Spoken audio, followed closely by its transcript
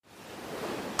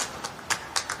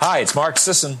Hi, it's Mark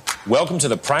Sisson. Welcome to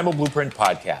the Primal Blueprint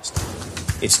Podcast.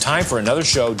 It's time for another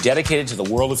show dedicated to the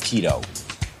world of keto.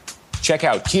 Check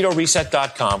out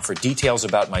ketoreset.com for details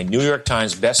about my New York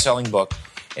Times best-selling book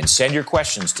and send your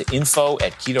questions to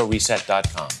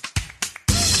info@ketoreset.com.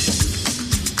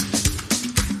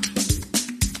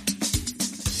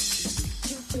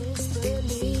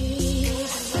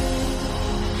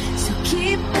 So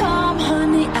keep calm,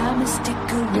 honey, I'ma stick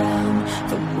around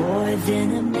for more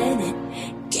than a minute.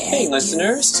 Hey,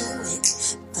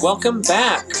 listeners. Welcome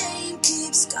back.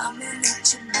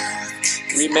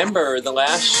 Remember the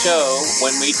last show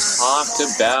when we talked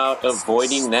about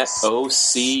avoiding that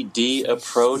OCD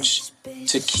approach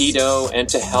to keto and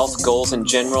to health goals in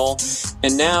general.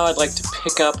 And now I'd like to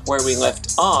pick up where we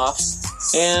left off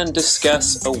and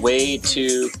discuss a way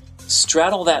to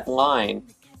straddle that line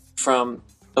from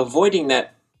avoiding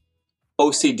that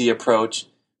OCD approach,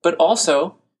 but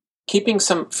also keeping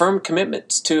some firm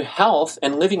commitments to health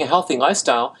and living a healthy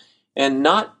lifestyle and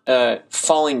not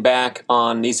falling back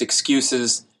on these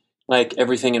excuses like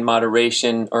everything in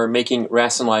moderation or making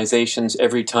rationalizations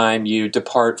every time you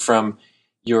depart from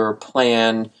your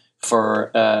plan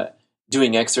for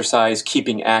doing exercise,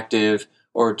 keeping active,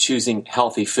 or choosing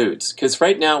healthy foods. Because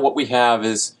right now what we have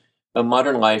is a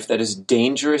modern life that is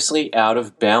dangerously out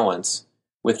of balance,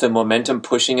 with the momentum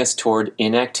pushing us toward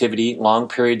inactivity, long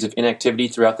periods of inactivity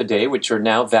throughout the day, which are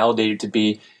now validated to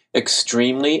be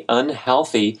extremely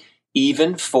unhealthy,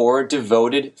 even for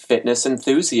devoted fitness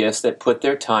enthusiasts that put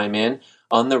their time in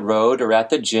on the road or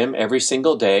at the gym every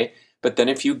single day. But then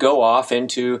if you go off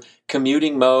into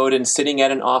commuting mode and sitting at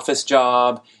an office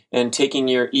job and taking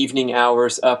your evening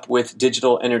hours up with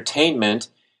digital entertainment,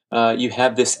 you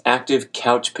have this active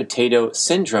couch potato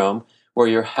syndrome, where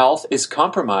your health is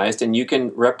compromised and you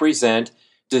can represent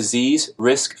disease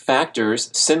risk factors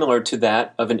similar to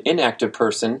that of an inactive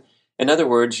person. In other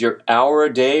words, your hour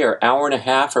a day or hour and a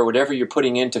half or whatever you're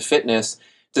putting into fitness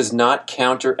does not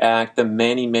counteract the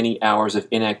many, many hours of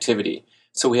inactivity.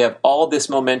 So we have all this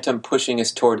momentum pushing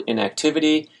us toward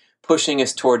inactivity, pushing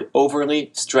us toward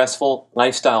overly stressful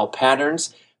lifestyle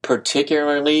patterns,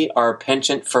 particularly our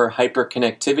penchant for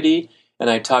hyperconnectivity. And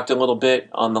I talked a little bit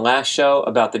on the last show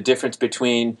about the difference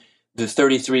between the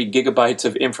 33 gigabytes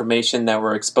of information that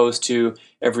we're exposed to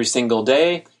every single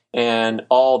day and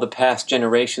all the past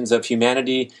generations of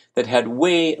humanity that had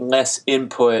way less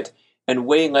input and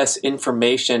way less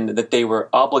information that they were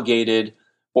obligated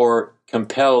or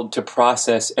compelled to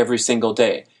process every single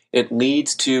day. It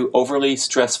leads to overly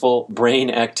stressful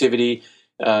brain activity,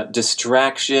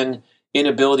 distraction,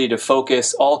 inability to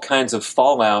focus, all kinds of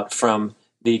fallout from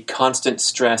the constant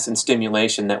stress and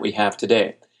stimulation that we have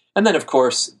today. And then, of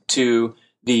course, to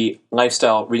the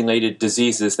lifestyle-related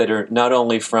diseases that are not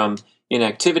only from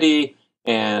inactivity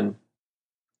and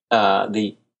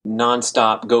the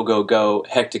nonstop go,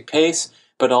 hectic pace,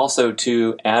 but also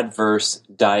to adverse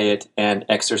diet and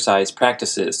exercise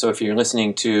practices. So if you're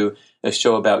listening to a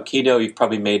show about keto, you've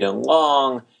probably been on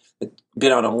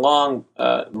a long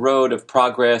road of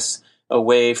progress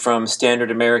away from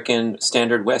standard American,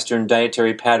 standard Western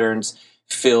dietary patterns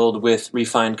filled with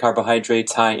refined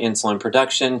carbohydrates, high insulin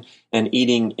production, and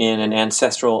eating in an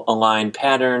ancestral aligned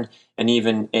pattern, and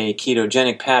even a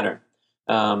ketogenic pattern.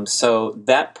 So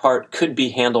that part could be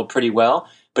handled pretty well.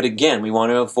 But again, we want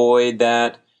to avoid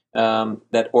that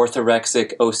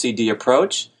orthorexic OCD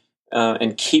approach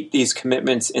and keep these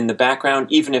commitments in the background,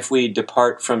 even if we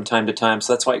depart from time to time.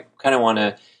 So that's why I kind of want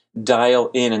to dial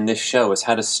in this show, is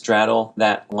how to straddle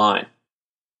that line.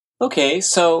 Okay,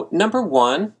 so number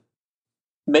one,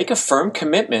 make a firm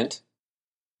commitment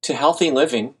to healthy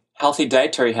living, healthy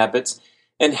dietary habits,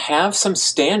 and have some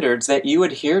standards that you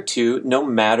adhere to no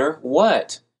matter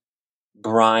what.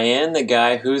 Brian, the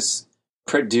guy who's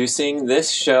producing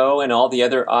this show and all the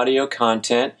other audio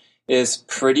content, is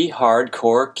pretty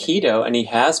hardcore keto, and he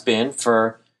has been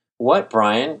for, what,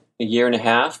 Brian? A year and a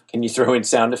half? Can you throw in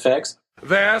sound effects?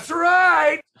 That's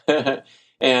right!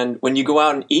 And when you go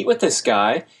out and eat with this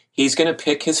guy, he's going to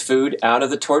pick his food out of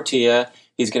the tortilla.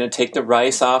 He's going to take the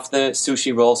rice off the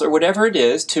sushi rolls or whatever it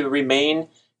is to remain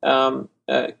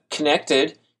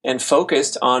connected and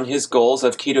focused on his goals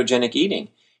of ketogenic eating.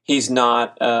 He's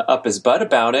not up his butt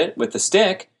about it with the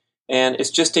stick, and it's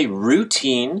just a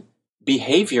routine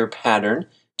behavior pattern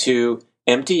to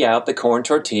empty out the corn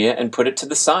tortilla and put it to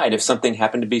the side if something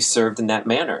happened to be served in that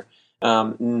manner.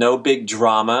 No big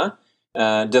drama,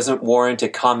 doesn't warrant a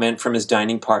comment from his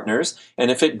dining partners. And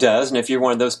if it does, and if you're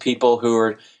one of those people who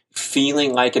are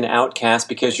feeling like an outcast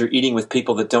because you're eating with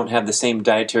people that don't have the same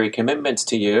dietary commitments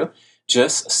to you,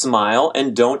 just smile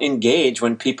and don't engage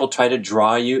when people try to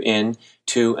draw you in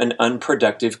to an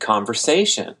unproductive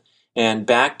conversation. And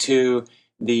back to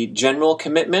the general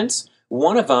commitments,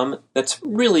 one of them that's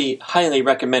really highly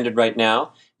recommended right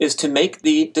now is to make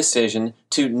the decision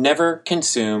to never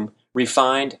consume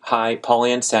refined, high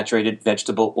polyunsaturated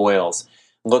vegetable oils.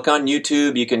 Look on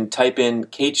YouTube. You can type in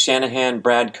Kate Shanahan,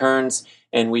 Brad Kearns,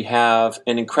 and we have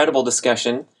an incredible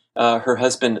discussion. Her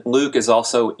husband, Luke, is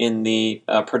also in the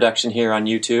production here on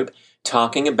YouTube,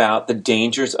 talking about the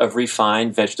dangers of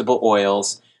refined vegetable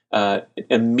oils,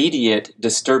 immediate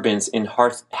disturbance in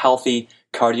healthy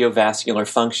cardiovascular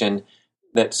function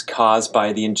that's caused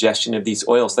by the ingestion of these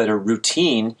oils that are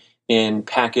routine in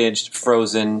packaged,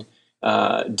 frozen,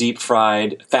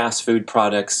 deep-fried fast food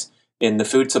products in the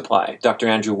food supply. Dr.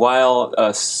 Andrew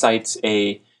Weil cites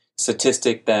a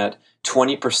statistic that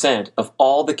 20% of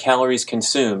all the calories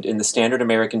consumed in the standard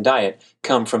American diet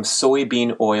come from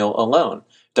soybean oil alone.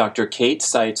 Dr. Kate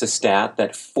cites a stat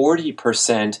that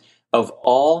 40% of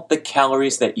all the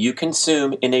calories that you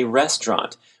consume in a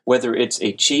restaurant, whether it's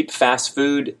a cheap fast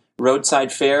food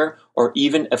roadside fare or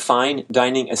even a fine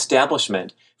dining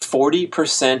establishment,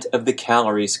 40% of the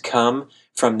calories come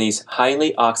from these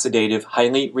highly oxidative,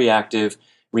 highly reactive,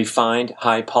 refined,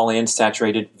 high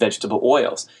polyunsaturated vegetable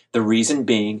oils. The reason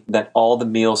being that all the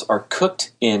meals are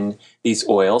cooked in these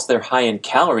oils. They're high in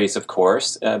calories, of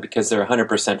course, because they're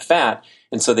 100% fat,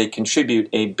 and so they contribute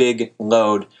a big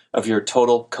load of your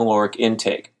total caloric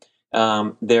intake.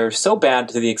 They're so bad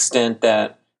to the extent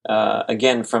that,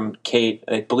 again, from Kate,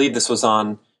 I believe this was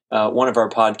on one of our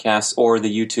podcasts or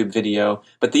the YouTube video,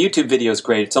 but the YouTube video is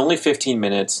great. It's only 15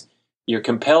 minutes. You're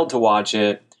compelled to watch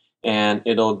it, and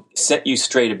it'll set you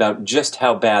straight about just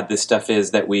how bad this stuff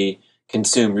is that we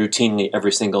consume routinely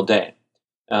every single day.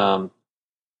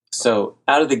 So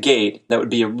out of the gate, that would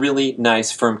be a really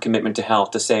nice firm commitment to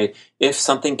health to say, if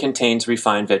something contains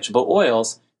refined vegetable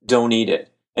oils, don't eat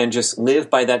it. And just live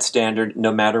by that standard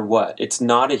no matter what. It's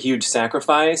not a huge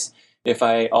sacrifice. If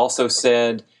I also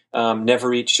said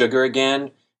never eat sugar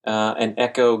again and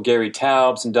echo Gary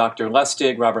Taubes and Dr.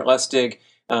 Lustig, Robert Lustig,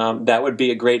 that would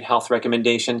be a great health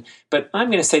recommendation. But I'm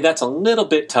going to say that's a little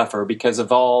bit tougher because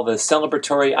of all the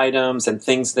celebratory items and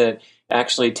things that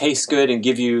actually taste good and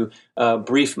give you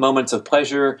brief moments of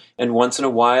pleasure and once in a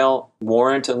while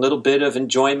warrant a little bit of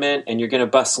enjoyment, and you're going to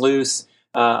bust loose.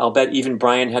 I'll bet even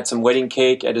Brian had some wedding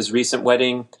cake at his recent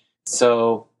wedding.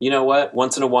 So you know what?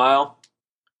 Once in a while,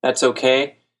 that's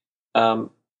okay.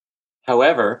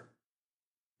 However,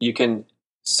 you can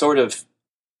sort of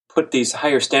put these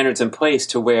higher standards in place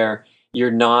to where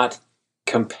you're not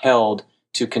compelled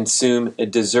to consume a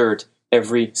dessert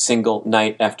every single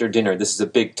night after dinner. This is a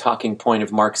big talking point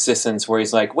of Mark Sisson's, where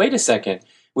he's like, wait a second,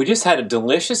 we just had a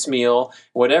delicious meal,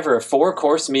 whatever, a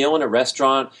 4-course meal in a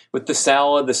restaurant with the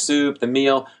salad, the soup, the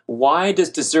meal. Why does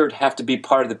dessert have to be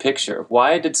part of the picture?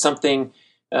 Why did something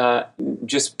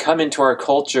just come into our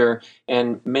culture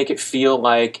and make it feel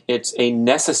like it's a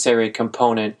necessary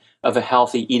component of a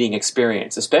healthy eating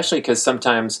experience, especially because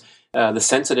sometimes the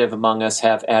sensitive among us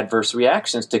have adverse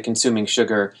reactions to consuming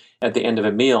sugar at the end of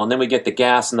a meal. And then we get the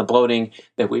gas and the bloating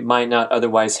that we might not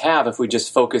otherwise have if we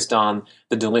just focused on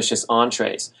the delicious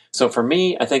entrees. So for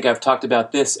me, I think I've talked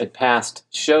about this at past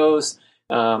shows,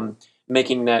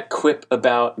 making that quip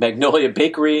about Magnolia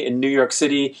Bakery in New York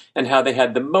City and how they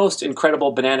had the most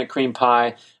incredible banana cream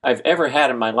pie I've ever had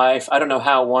in my life. I don't know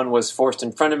how one was forced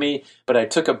in front of me, but I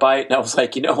took a bite and I was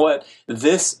like, you know what?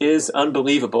 This is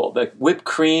unbelievable. The whipped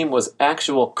cream was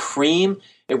actual cream.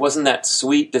 It wasn't that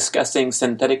sweet, disgusting,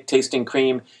 synthetic tasting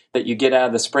cream that you get out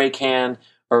of the spray can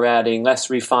or at a less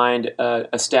refined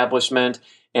establishment.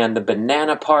 And the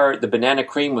banana part, the banana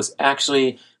cream was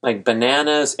actually like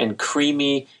bananas and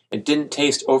creamy. It didn't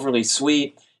taste overly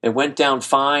sweet. It went down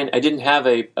fine. I didn't have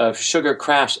a sugar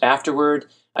crash afterward,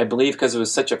 I believe, because it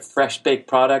was such a fresh baked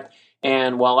product.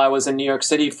 And while I was in New York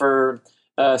City for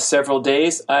several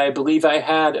days, I believe I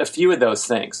had a few of those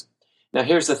things. Now,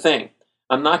 here's the thing.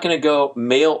 I'm not going to go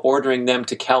mail ordering them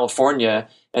to California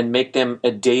and make them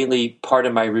a daily part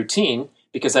of my routine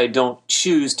because I don't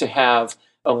choose to have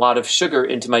a lot of sugar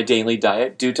into my daily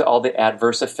diet due to all the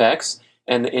adverse effects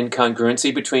and the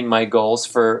incongruency between my goals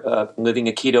for living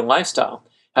a keto lifestyle.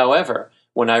 However,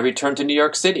 when I return to New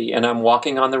York City and I'm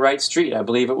walking on the right street, I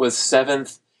believe it was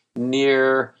 7th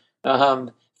near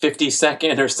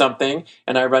 52nd or something,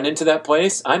 and I run into that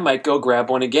place, I might go grab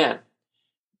one again.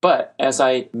 But as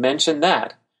I mention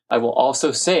that, I will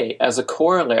also say as a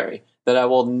corollary that I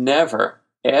will never,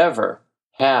 ever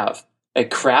have a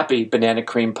crappy banana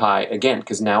cream pie again,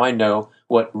 because now I know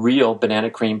what real banana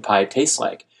cream pie tastes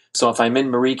like. So if I'm in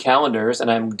Marie Callender's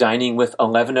and I'm dining with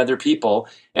 11 other people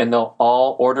and they'll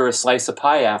all order a slice of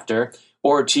pie after,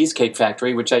 or Cheesecake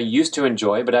Factory, which I used to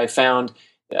enjoy, but I found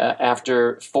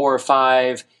after 4 or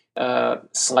 5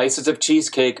 slices of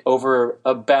cheesecake over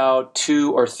about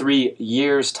 2 or 3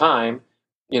 years' time,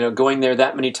 going there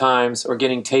that many times or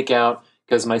getting takeout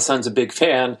because my son's a big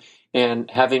fan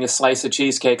and having a slice of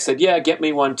cheesecake, said, yeah, get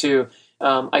me one too.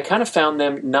 I kind of found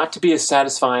them not to be as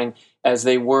satisfying as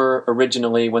they were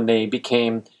originally when they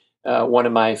became one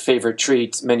of my favorite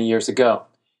treats many years ago.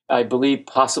 I believe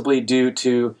possibly due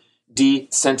to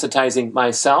desensitizing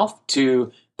myself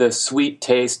to the sweet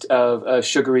taste of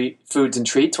sugary foods and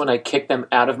treats. When I kick them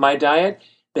out of my diet,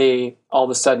 they all of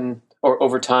a sudden or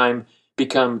over time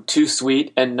become too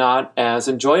sweet and not as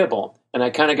enjoyable. And I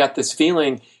kind of got this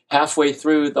feeling halfway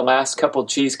through the last couple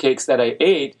cheesecakes that I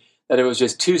ate that it was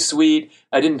just too sweet.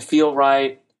 I didn't feel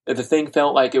right. The thing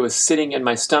felt like it was sitting in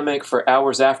my stomach for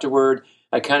hours afterward.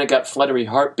 I kind of got fluttery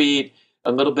heartbeat,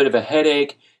 a little bit of a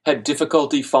headache, had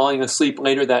difficulty falling asleep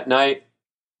later that night.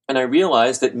 And I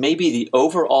realized that maybe the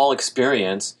overall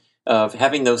experience of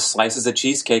having those slices of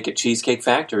cheesecake at Cheesecake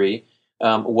Factory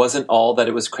wasn't all that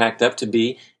it was cracked up to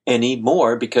be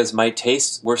anymore because my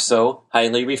tastes were so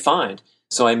highly refined.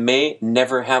 So I may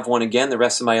never have one again the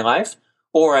rest of my life,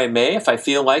 or I may, if I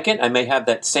feel like it, I may have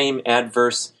that same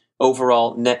adverse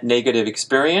overall net negative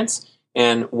experience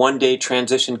and one day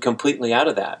transition completely out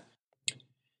of that.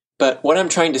 But what I'm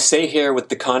trying to say here with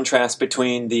the contrast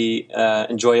between the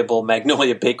enjoyable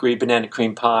Magnolia Bakery banana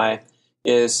cream pie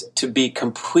is to be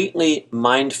completely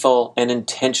mindful and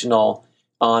intentional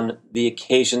on the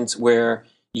occasions where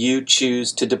you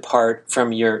choose to depart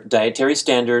from your dietary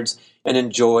standards and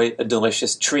enjoy a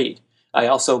delicious treat. I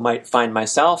also might find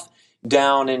myself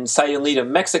down in Sayulita,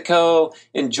 Mexico,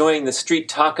 enjoying the street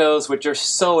tacos, which are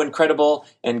so incredible.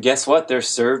 And guess what? They're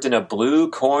served in a blue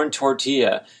corn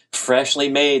tortilla, freshly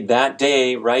made that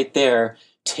day right there,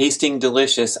 tasting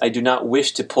delicious. I do not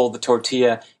wish to pull the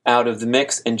tortilla out of the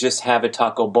mix and just have a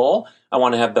taco bowl. I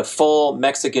want to have the full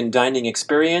Mexican dining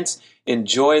experience,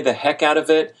 enjoy the heck out of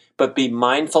it, but be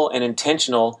mindful and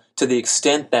intentional to the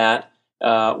extent that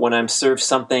when I'm served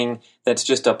something that's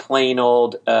just a plain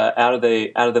old out of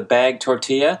the bag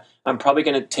tortilla, I'm probably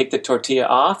going to take the tortilla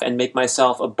off and make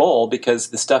myself a bowl because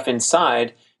the stuff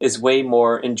inside is way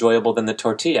more enjoyable than the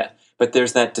tortilla. But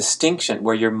there's that distinction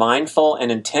where you're mindful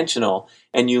and intentional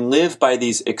and you live by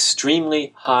these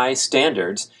extremely high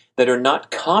standards that are not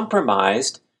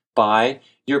compromised by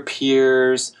your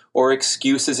peers or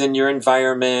excuses in your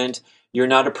environment. You're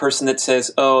not a person that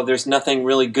says, oh, there's nothing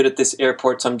really good at this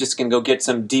airport, so I'm just going to go get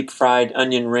some deep-fried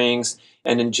onion rings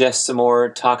and ingest some more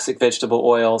toxic vegetable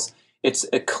oils. It's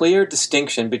a clear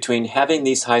distinction between having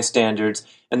these high standards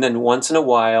and then once in a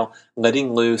while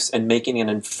letting loose and making an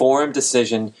informed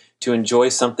decision to enjoy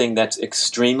something that's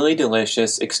extremely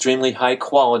delicious, extremely high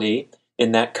quality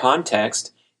in that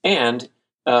context, and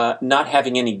not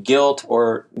having any guilt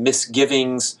or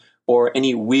misgivings or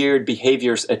any weird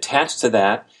behaviors attached to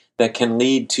that can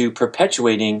lead to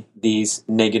perpetuating these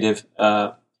negative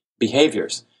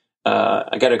behaviors.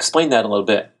 I got to explain that a little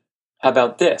bit. How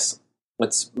about this?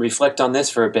 Let's reflect on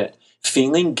this for a bit.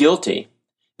 Feeling guilty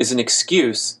is an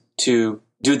excuse to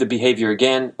do the behavior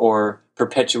again or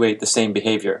perpetuate the same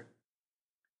behavior.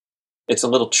 It's a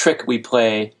little trick we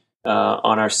play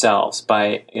on ourselves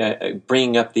by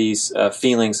bringing up these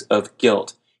feelings of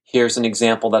guilt. Here's an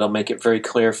example that'll make it very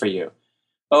clear for you.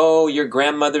 Oh, your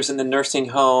grandmother's in the nursing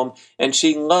home, and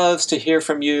she loves to hear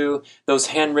from you. Those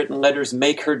handwritten letters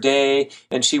make her day,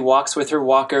 and she walks with her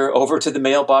walker over to the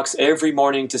mailbox every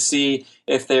morning to see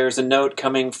if there's a note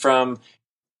coming from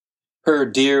her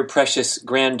dear, precious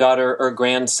granddaughter or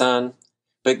grandson.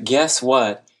 But guess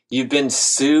what? You've been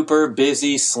super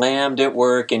busy, slammed at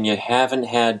work, and you haven't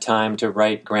had time to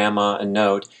write Grandma a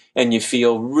note, and you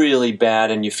feel really bad,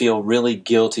 and you feel really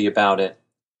guilty about it.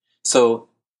 So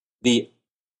the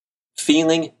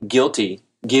feeling guilty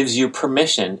gives you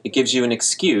permission, it gives you an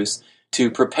excuse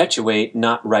to perpetuate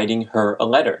not writing her a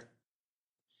letter.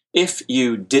 If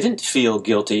you didn't feel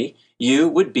guilty, you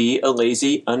would be a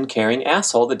lazy, uncaring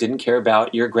asshole that didn't care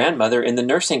about your grandmother in the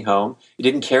nursing home. You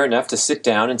didn't care enough to sit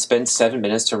down and spend 7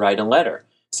 minutes to write a letter.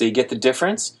 So you get the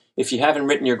difference? If you haven't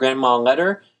written your grandma a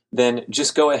letter, then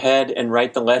just go ahead and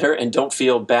write the letter and don't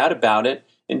feel bad about it.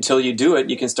 Until you do it,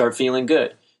 you can start feeling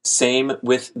good. Same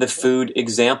with the food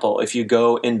example. If you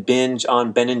go and binge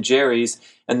on Ben & Jerry's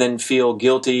and then feel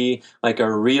guilty like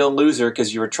a real loser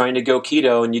because you were trying to go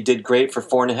keto and you did great for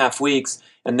 4.5 weeks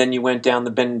and then you went down the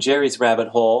Ben & Jerry's rabbit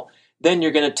hole, then you're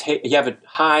going to you have a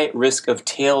high risk of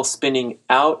tail spinning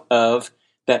out of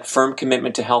that firm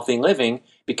commitment to healthy living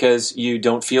because you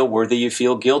don't feel worthy, you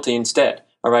feel guilty instead.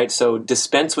 All right, so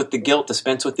dispense with the guilt,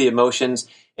 dispense with the emotions,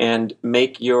 and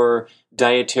make your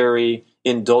dietary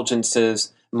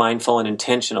indulgences mindful and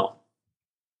intentional?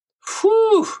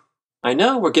 Whew! I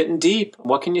know, we're getting deep.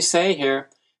 What can you say here?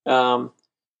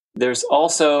 There's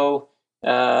also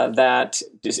that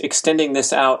just extending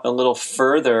this out a little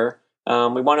further,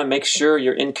 we want to make sure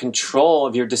you're in control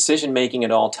of your decision making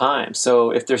at all times.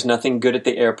 So if there's nothing good at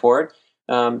the airport,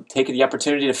 take the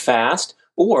opportunity to fast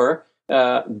or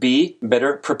be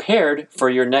better prepared for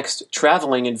your next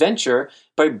traveling adventure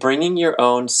by bringing your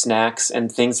own snacks and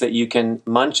things that you can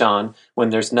munch on when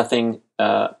there's nothing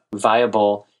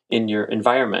viable in your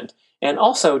environment. And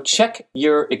also check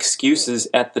your excuses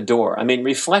at the door. I mean,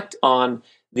 reflect on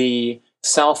the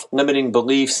self-limiting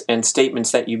beliefs and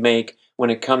statements that you make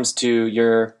when it comes to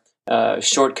your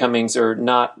shortcomings or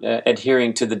not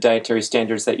adhering to the dietary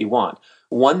standards that you want.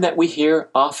 One that we hear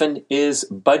often is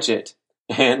budget.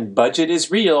 And budget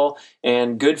is real,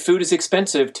 and good food is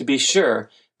expensive, to be sure.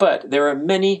 But there are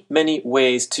many, many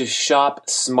ways to shop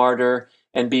smarter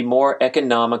and be more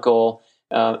economical,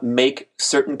 make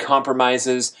certain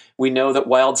compromises. We know that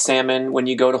wild salmon, when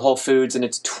you go to Whole Foods and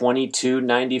it's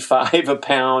 $22.95 a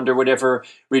pound or whatever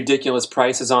ridiculous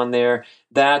price is on there,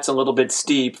 that's a little bit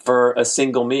steep for a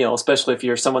single meal, especially if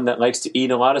you're someone that likes to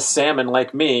eat a lot of salmon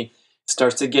like me. It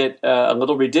starts to get a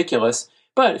little ridiculous.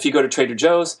 But if you go to Trader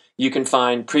Joe's, you can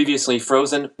find previously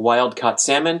frozen wild-caught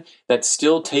salmon that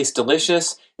still tastes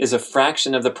delicious, is a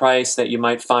fraction of the price that you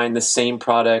might find the same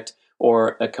product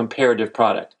or a comparative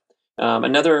product.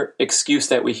 Another excuse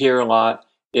that we hear a lot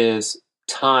is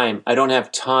time. I don't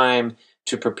have time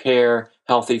to prepare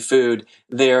healthy food,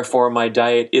 therefore my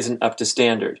diet isn't up to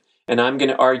standard. And I'm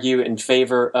going to argue in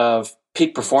favor of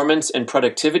peak performance and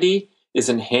productivity is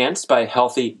enhanced by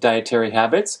healthy dietary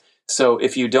habits. So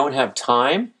if you don't have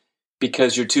time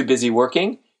because you're too busy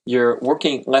working, you're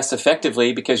working less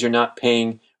effectively because you're not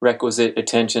paying requisite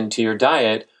attention to your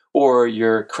diet, or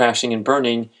you're crashing and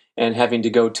burning and having to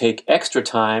go take extra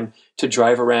time to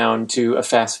drive around to a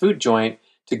fast food joint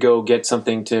to go get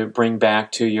something to bring back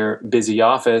to your busy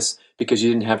office because you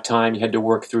didn't have time, you had to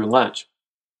work through lunch.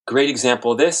 Great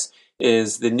example of this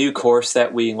is the new course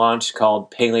that we launched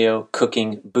called Paleo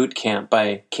Cooking Bootcamp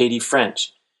by Katie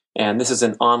French. And this is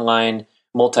an online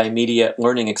multimedia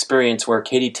learning experience where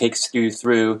Katie takes you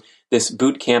through this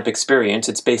bootcamp experience.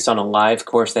 It's based on a live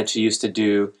course that she used to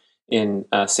do in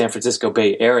San Francisco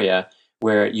Bay Area,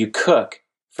 where you cook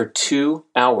for 2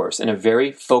 hours in a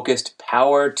very focused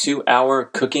power 2-hour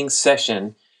cooking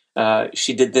session.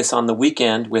 She did this on the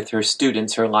weekend with her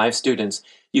students, her live students.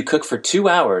 You cook for 2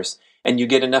 hours and you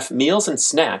get enough meals and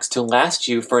snacks to last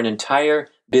you for an entire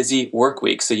busy work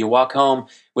week. So you walk home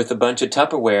with a bunch of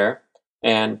Tupperware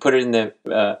and put it in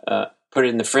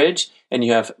the fridge, and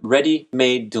you have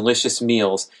ready-made delicious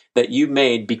meals that you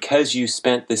made because you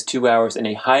spent this 2 hours in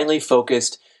a highly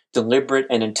focused, deliberate,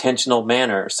 and intentional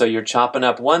manner. So you're chopping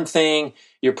up one thing,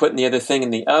 you're putting the other thing in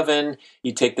the oven,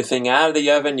 you take the thing out of the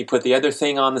oven, you put the other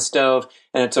thing on the stove,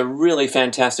 and it's a really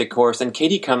fantastic course. And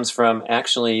Katie comes from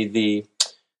actually the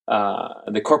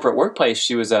corporate workplace.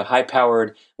 She was a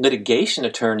high-powered litigation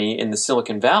attorney in the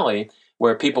Silicon Valley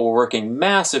where people were working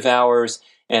massive hours,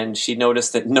 and she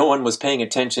noticed that no one was paying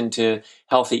attention to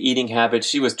healthy eating habits.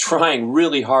 She was trying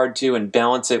really hard to and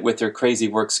balance it with her crazy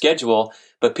work schedule,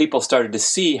 but people started to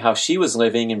see how she was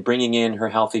living and bringing in her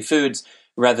healthy foods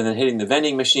rather than hitting the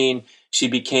vending machine. She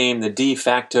became the de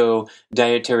facto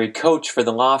dietary coach for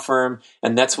the law firm,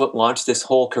 and that's what launched this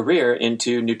whole career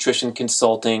into nutrition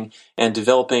consulting and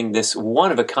developing this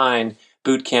one-of-a-kind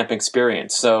boot camp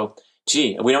experience. So,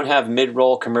 gee, we don't have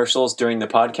mid-roll commercials during the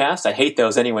podcast. I hate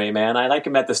those anyway, man. I like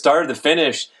them at the start or the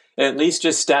finish. At least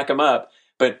just stack them up.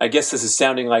 But I guess this is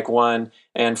sounding like one,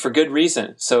 and for good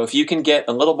reason. So if you can get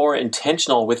a little more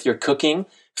intentional with your cooking,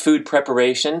 food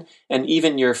preparation, and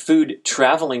even your food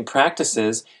traveling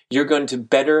practices, you're going to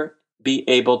better be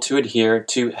able to adhere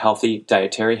to healthy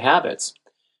dietary habits.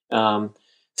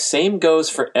 Same goes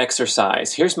for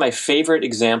exercise. Here's my favorite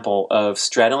example of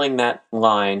straddling that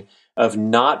line of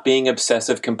not being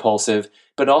obsessive compulsive,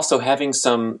 but also having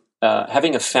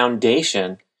having a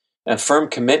foundation, a firm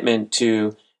commitment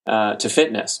to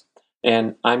fitness.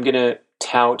 And I'm going to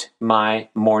tout my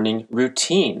morning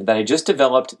routine that I just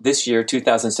developed this year,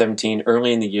 2017,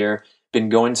 early in the year. Been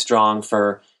going strong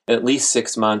for at least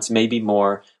 6 months, maybe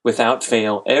more, without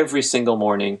fail, every single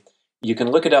morning. You can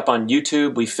look it up on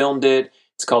YouTube. We filmed it.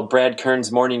 It's called Brad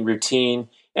Kearns Morning Routine,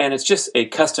 and it's just a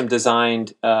custom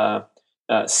designed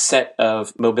set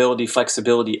of mobility,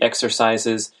 flexibility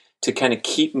exercises to kind of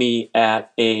keep me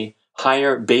at a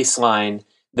higher baseline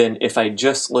than if I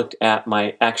just looked at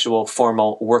my actual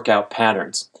formal workout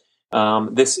patterns.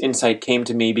 This insight came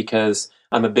to me because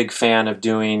I'm a big fan of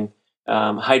doing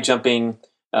high jumping,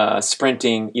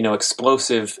 sprinting,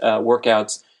 explosive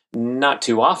workouts, not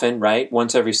too often, right?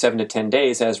 Once every 7 to 10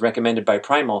 days as recommended by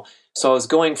Primal. So I was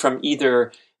going from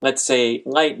either, let's say,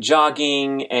 light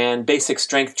jogging and basic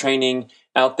strength training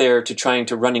out there to trying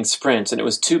to running sprints. And it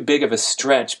was too big of a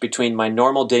stretch between my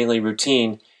normal daily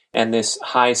routine and this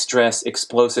high stress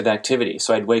explosive activity.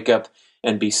 So I'd wake up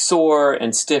and be sore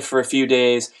and stiff for a few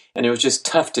days. And it was just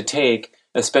tough to take,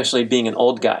 especially being an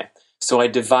old guy. So I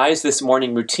devised this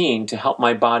morning routine to help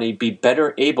my body be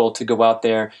better able to go out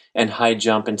there and high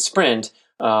jump and sprint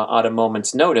at a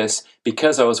moment's notice,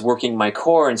 because I was working my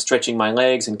core and stretching my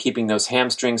legs and keeping those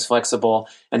hamstrings flexible.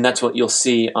 And that's what you'll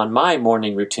see on my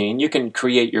morning routine. You can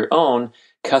create your own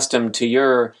custom to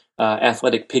your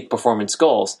athletic peak performance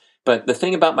goals. But the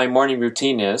thing about my morning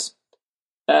routine is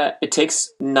it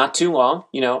takes not too long.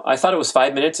 I thought it was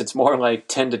 5 minutes. It's more like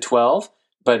 10 to 12.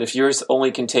 But if yours only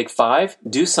can take 5,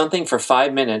 do something for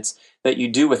 5 minutes that you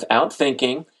do without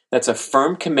thinking. That's a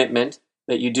firm commitment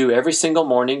that you do every single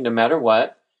morning, no matter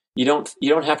what. You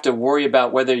don't have to worry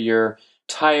about whether you're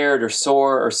tired or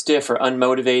sore or stiff or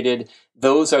unmotivated.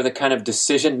 Those are the kind of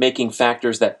decision-making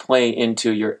factors that play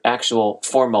into your actual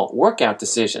formal workout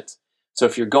decisions. So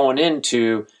if you're going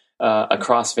into a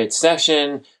CrossFit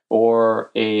session or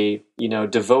a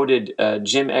devoted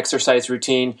gym exercise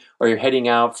routine, or you're heading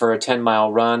out for a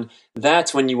 10-mile run,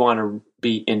 that's when you want to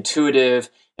be intuitive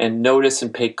and notice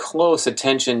and pay close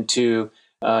attention to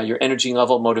your energy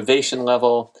level, motivation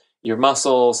level, your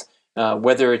muscles,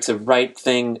 whether it's a right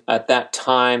thing at that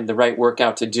time, the right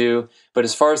workout to do. But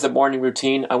as far as the morning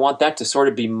routine, I want that to sort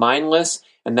of be mindless,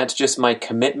 and that's just my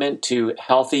commitment to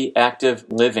healthy, active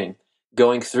living,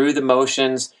 going through the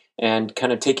motions and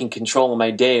kind of taking control of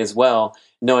my day as well,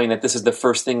 knowing that this is the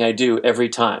first thing I do every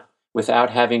time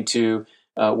without having to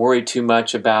worry too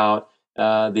much about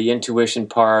the intuition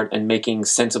part and making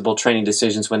sensible training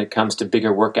decisions when it comes to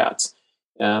bigger workouts.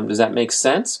 Does that make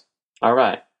sense? All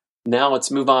right. Now let's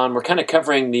move on. We're kind of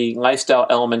covering the lifestyle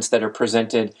elements that are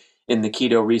presented in the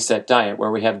Keto Reset diet,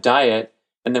 where we have diet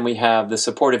and then we have the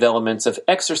supportive elements of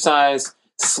exercise,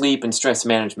 sleep, and stress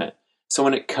management. So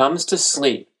when it comes to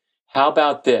sleep, how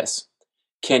about this?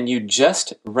 Can you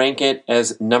just rank it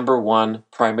as number 1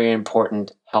 primary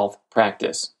important health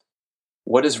practice?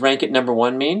 What does rank it number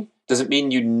 1 mean? Does it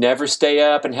mean you never stay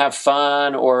up and have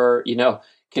fun, or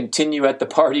continue at the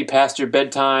party past your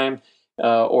bedtime,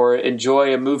 or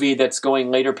enjoy a movie that's going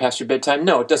later past your bedtime?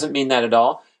 No, it doesn't mean that at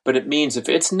all. But it means if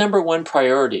it's number 1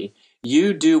 priority,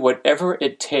 you do whatever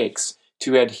it takes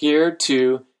to adhere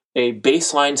to a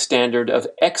baseline standard of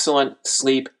excellent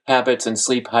sleep habits and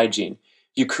sleep hygiene.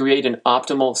 You create an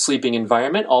optimal sleeping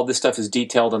environment. All this stuff is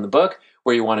detailed in the book,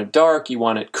 where you want it dark, you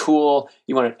want it cool,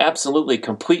 you want it absolutely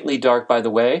completely dark, by the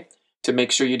way, to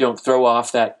make sure you don't throw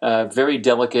off that very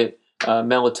delicate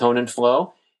melatonin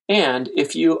flow. And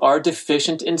if you are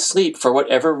deficient in sleep for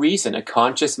whatever reason, a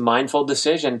conscious, mindful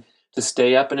decision to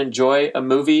stay up and enjoy a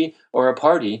movie or a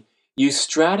party, you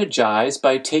strategize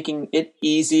by taking it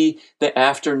easy the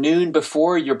afternoon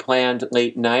before your planned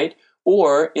late night,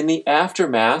 or in the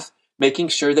aftermath, making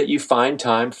sure that you find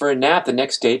time for a nap the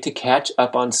next day to catch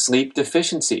up on sleep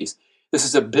deficiencies. This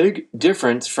is a big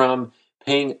difference from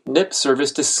paying lip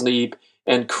service to sleep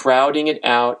and crowding it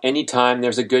out anytime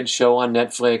there's a good show on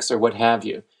Netflix or what have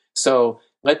you. So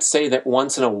let's say that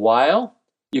once in a while,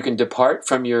 you can depart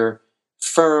from your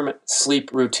firm sleep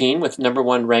routine with number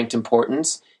 1 ranked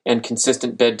importance and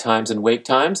consistent bedtimes and wake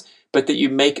times, but that you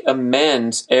make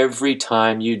amends every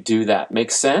time you do that.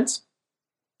 Makes sense?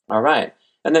 All right.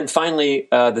 And then finally,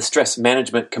 the stress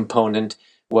management component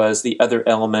was the other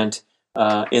element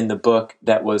in the book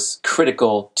that was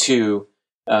critical to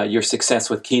your success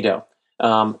with keto.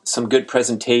 Some good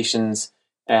presentations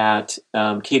at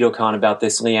KetoCon about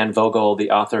this. Leanne Vogel,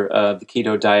 the author of The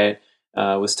Keto Diet,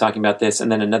 was talking about this.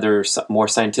 And then another more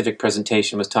scientific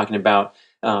presentation was talking about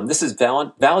this is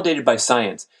validated by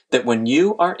science, that when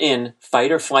you are in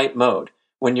fight or flight mode,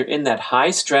 when you're in that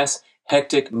high stress,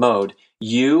 hectic mode,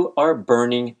 you are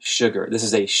burning sugar. This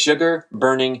is a sugar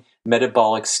burning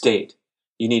metabolic state.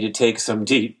 You need to take some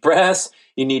deep breaths.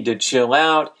 You need to chill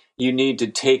out. You need to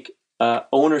take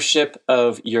ownership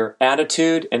of your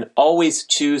attitude and always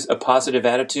choose a positive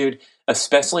attitude,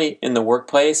 especially in the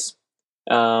workplace.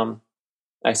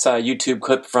 I saw a YouTube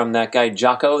clip from that guy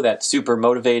Jocko, that super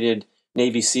motivated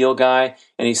Navy SEAL guy,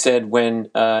 and he said when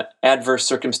adverse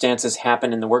circumstances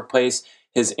happen in the workplace,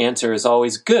 his answer is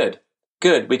always good.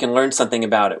 Good, we can learn something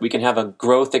about it. We can have a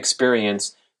growth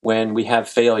experience when we have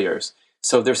failures.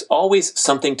 So there's always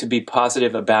something to be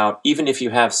positive about, even if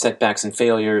you have setbacks and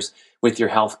failures with your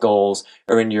health goals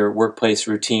or in your workplace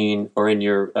routine or in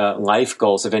your life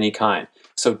goals of any kind.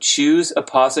 So choose a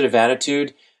positive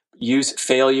attitude. Use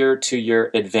failure to your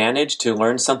advantage to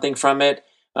learn something from it.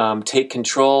 Take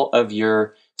control of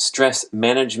your stress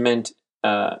management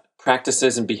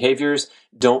practices and behaviors.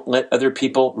 Don't let other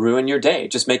people ruin your day.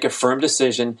 Just make a firm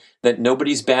decision that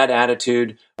nobody's bad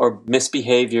attitude or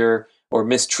misbehavior or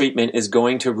mistreatment is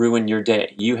going to ruin your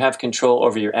day. You have control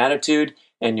over your attitude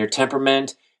and your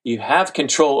temperament. You have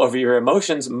control over your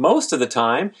emotions most of the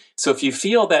time. So if you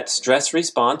feel that stress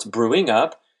response brewing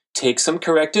up, take some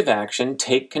corrective action,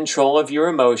 take control of your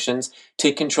emotions,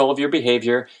 take control of your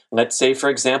behavior. Let's say, for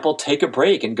example, take a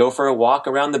break and go for a walk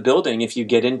around the building if you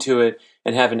get into it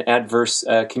and have an adverse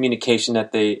communication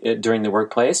during the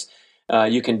workplace.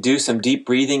 You can do some deep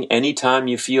breathing anytime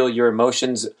you feel your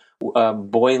emotions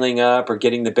boiling up or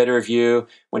getting the better of you.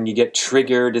 When you get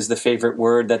triggered is the favorite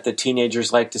word that the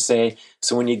teenagers like to say.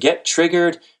 So when you get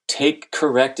triggered, take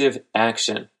corrective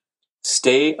action.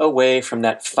 Stay away from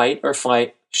that fight or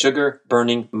flight, sugar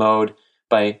burning mode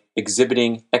by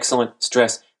exhibiting excellent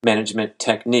stress management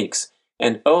techniques.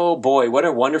 And oh boy, what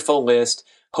a wonderful list.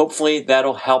 Hopefully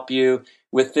that'll help you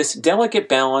with this delicate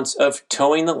balance of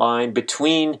towing the line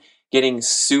between getting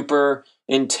super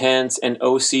intense and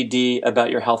OCD about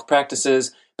your health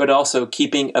practices, but also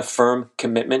keeping a firm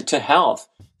commitment to health.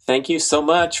 Thank you so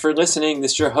much for listening.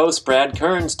 This is your host, Brad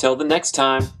Kearns. Till the next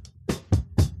time.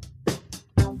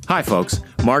 Hi, folks.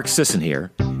 Mark Sisson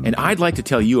here, and I'd like to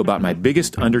tell you about my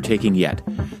biggest undertaking yet,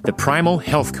 the Primal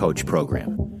Health Coach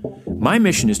program. My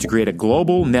mission is to create a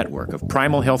global network of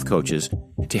primal health coaches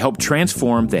to help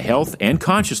transform the health and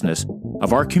consciousness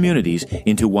of our communities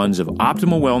into ones of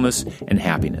optimal wellness and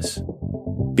happiness.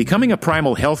 Becoming a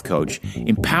primal health coach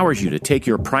empowers you to take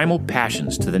your primal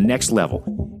passions to the next level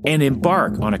and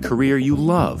embark on a career you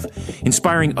love,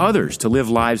 inspiring others to live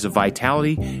lives of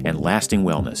vitality and lasting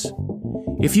wellness.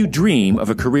 If you dream of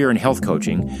a career in health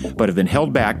coaching but have been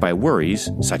held back by worries,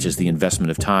 such as the investment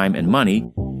of time and money,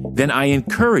 then I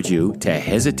encourage you to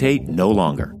hesitate no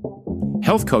longer.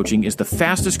 Health coaching is the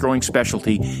fastest growing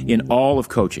specialty in all of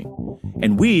coaching,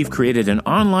 and we've created an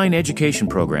online education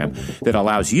program that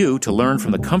allows you to learn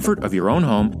from the comfort of your own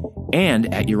home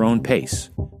and at your own pace.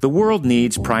 The world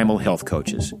needs primal health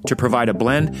coaches to provide a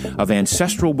blend of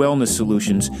ancestral wellness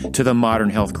solutions to the modern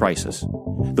health crisis.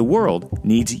 The world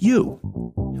needs you.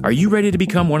 Are you ready to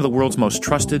become one of the world's most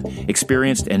trusted,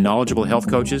 experienced, and knowledgeable health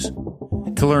coaches?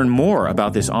 To learn more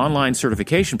about this online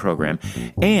certification program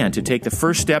and to take the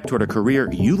first step toward a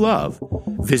career you love,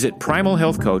 visit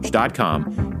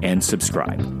primalhealthcoach.com and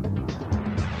subscribe.